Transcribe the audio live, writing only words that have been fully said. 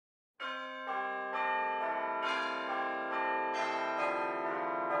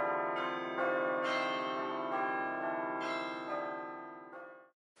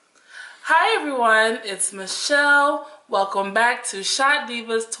Hi everyone, it's Michelle. Welcome back to Shot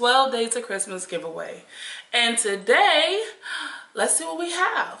Diva's 12 Days of Christmas giveaway. And today, let's see what we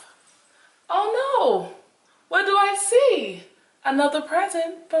have. Oh no, what do I see? Another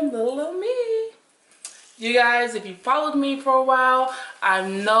present from little me. You guys, if you followed me for a while, I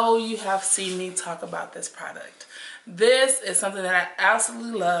know you have seen me talk about this product. This is something that I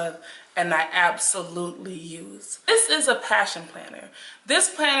absolutely love and I absolutely use. This is a passion planner. This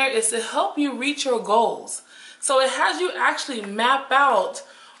planner is to help you reach your goals. So it has you actually map out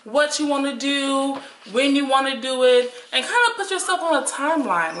what you want to do, when you want to do it, and kind of put yourself on a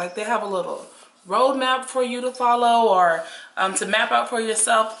timeline. Like they have a little roadmap for you to follow or to map out for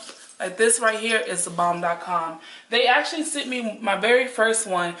yourself. Like this right here is thebomb.com. They actually sent me my very first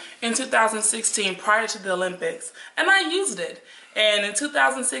one in 2016 prior to the Olympics, and I used it. And in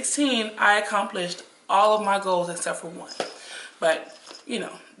 2016, I accomplished all of my goals except for one. But, you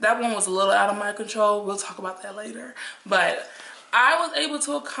know, that one was a little out of my control. We'll talk about that later. But I was able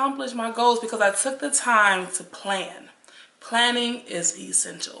to accomplish my goals because I took the time to plan. Planning is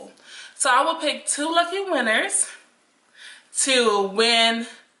essential. So I will pick 2 lucky winners to win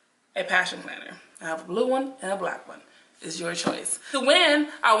a passion planner. I have a blue one and a black one. It's your choice. To win,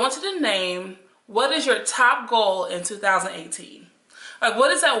 I want you to name what is your top goal in 2018. Like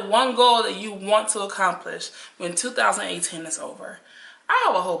what is that one goal that you want to accomplish when 2018 is over? I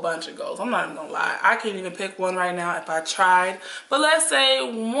have a whole bunch of goals. I'm not even gonna lie. I can't even pick one right now if I tried. But let's say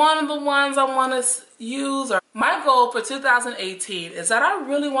one of the ones I want to use, or my goal for 2018 is that I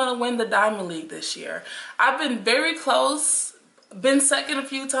really want to win the Diamond League this year. I've been very close. Been second a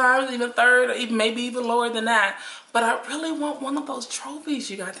few times, even third, or even maybe even lower than that. But I really want one of those trophies,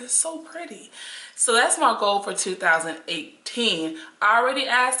 you guys. They're so pretty. So that's my goal for 2018. I already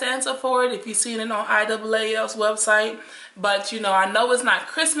asked Santa for it if you've seen it on IAAF's website. But, you know, I know it's not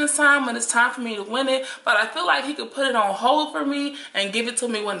Christmas time when it's time for me to win it. But I feel like he could put it on hold for me and give it to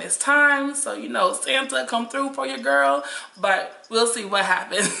me when it's time. So, you know, Santa, come through for your girl. But we'll see what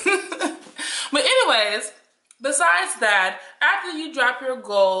happens. But anyways, besides that, after you drop your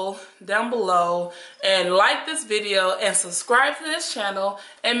goal down below and like this video and subscribe to this channel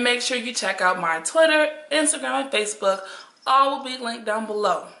and make sure you check out my Twitter, Instagram, and Facebook, all will be linked down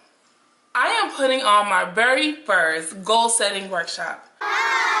below. I am putting on my very first goal setting workshop.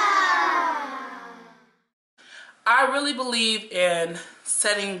 I really believe in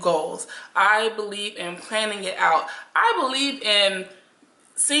setting goals. I believe in planning it out. I believe in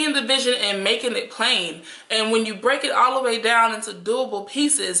seeing the vision and making it plain. And when you break it all the way down into doable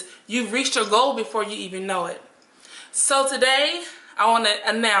pieces, you've reached your goal before you even know it. So today, I want to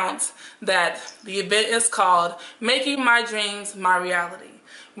announce that the event is called Making My Dreams My Reality.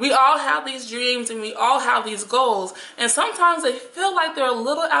 We all have these dreams and we all have these goals, and sometimes they feel like they're a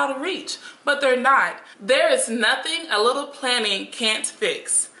little out of reach, but they're not. There is nothing a little planning can't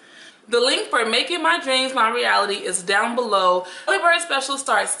fix. The link for Making My Dreams My Reality is down below. Early bird special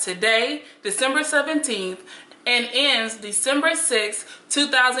starts today, December 17th, and ends December 6th,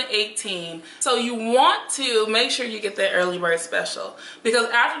 2018. So you want to make sure you get that early bird special, because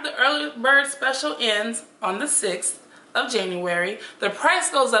after the early bird special ends on the 6th of January, the price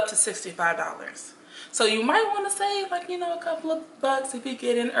goes up to $65. So you might want to save, like, you know, a couple of bucks if you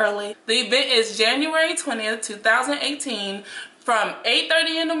get in early. The event is January 20th, 2018. From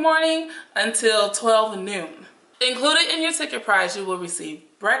 8:30 in the morning until 12 noon. Included in your ticket price, you will receive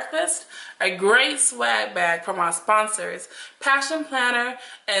breakfast, a great swag bag from our sponsors, Passion Planner,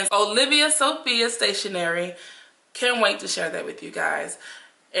 and Olivia Sophia Stationery. Can't wait to share that with you guys.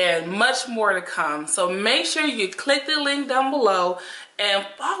 And much more to come. So make sure you click the link down below and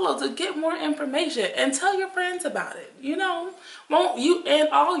follow to get more information and tell your friends about it. You know, won't you and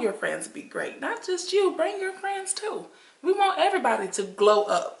all your friends be great? Not just you, bring your friends too. We want everybody to glow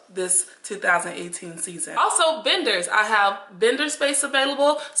up this 2018 season. Also, vendors. I have vendor space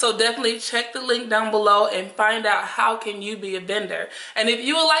available, so definitely check the link down below and find out how can you be a vendor. And if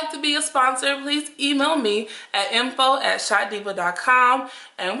you would like to be a sponsor, please email me at info@shotdiva.com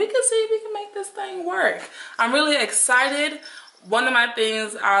and we can see if we can make this thing work. I'm really excited. One of my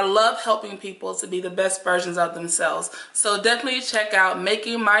things, I love helping people to be the best versions of themselves. So definitely check out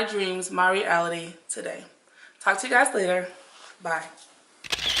Making My Dreams My Reality today. Talk to you guys later. Bye.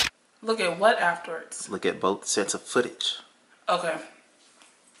 Look at what afterwards? Look at both sets of footage. Okay.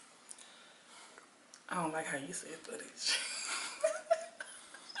 I don't like how you said footage.